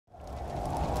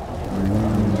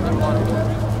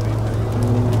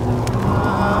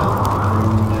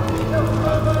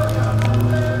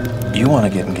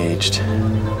want to get engaged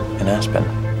in Aspen.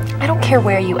 I don't care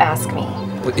where you ask me.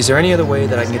 Is there any other way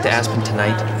that I can get to Aspen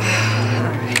tonight?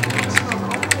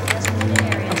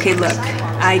 Okay, look,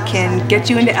 I can get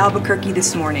you into Albuquerque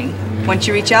this morning. Once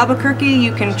you reach Albuquerque,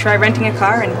 you can try renting a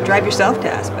car and drive yourself to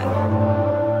Aspen.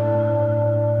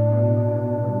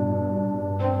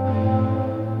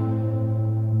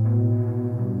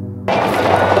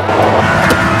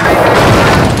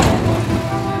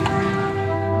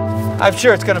 I'm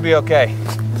sure it's gonna be okay.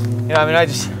 You know, I mean, I'm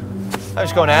just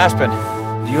going to Aspen.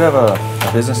 Do you have a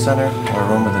business center or a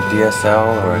room with a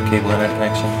DSL or a cable internet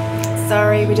connection?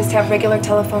 Sorry, we just have regular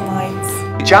telephone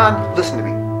lines. John, listen to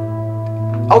me.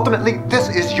 Ultimately, this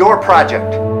is your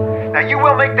project. Now, you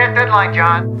will make that deadline,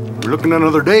 John. We're looking at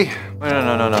another day. No.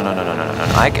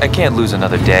 I can't lose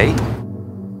another day.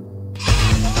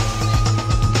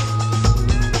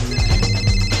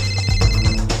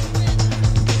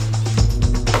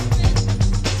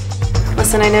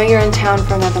 Listen, I know you're in town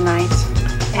for another night,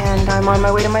 and I'm on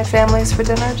my way to my family's for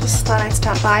dinner. Just thought I'd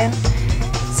stop by and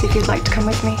see if you'd like to come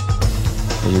with me.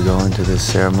 Are you going to this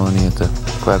ceremony at the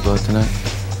Pueblo tonight?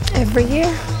 Every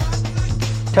year.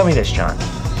 Tell me this, John.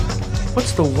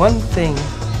 What's the one thing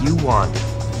you want?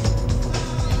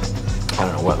 I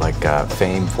don't know, what, like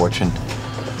fame, fortune?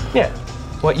 Yeah,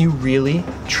 what you really,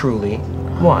 truly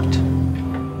want.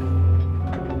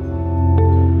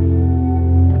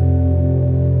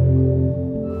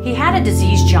 He had a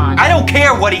disease, John. I don't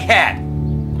care what he had.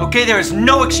 Okay, there is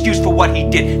no excuse for what he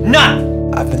did.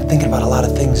 None. I've been thinking about a lot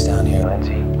of things down here,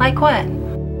 Lindsay. Like what?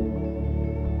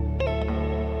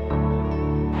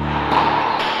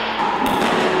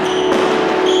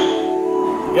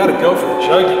 You gotta go for the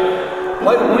chugging.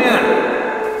 Play to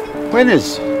win. When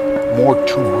is more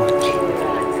too much?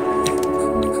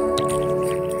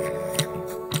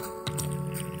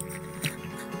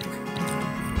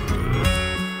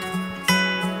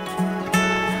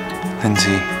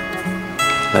 Lindsay,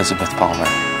 Elizabeth Palmer.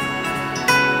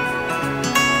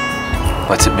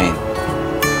 What's it mean?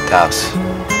 Taos.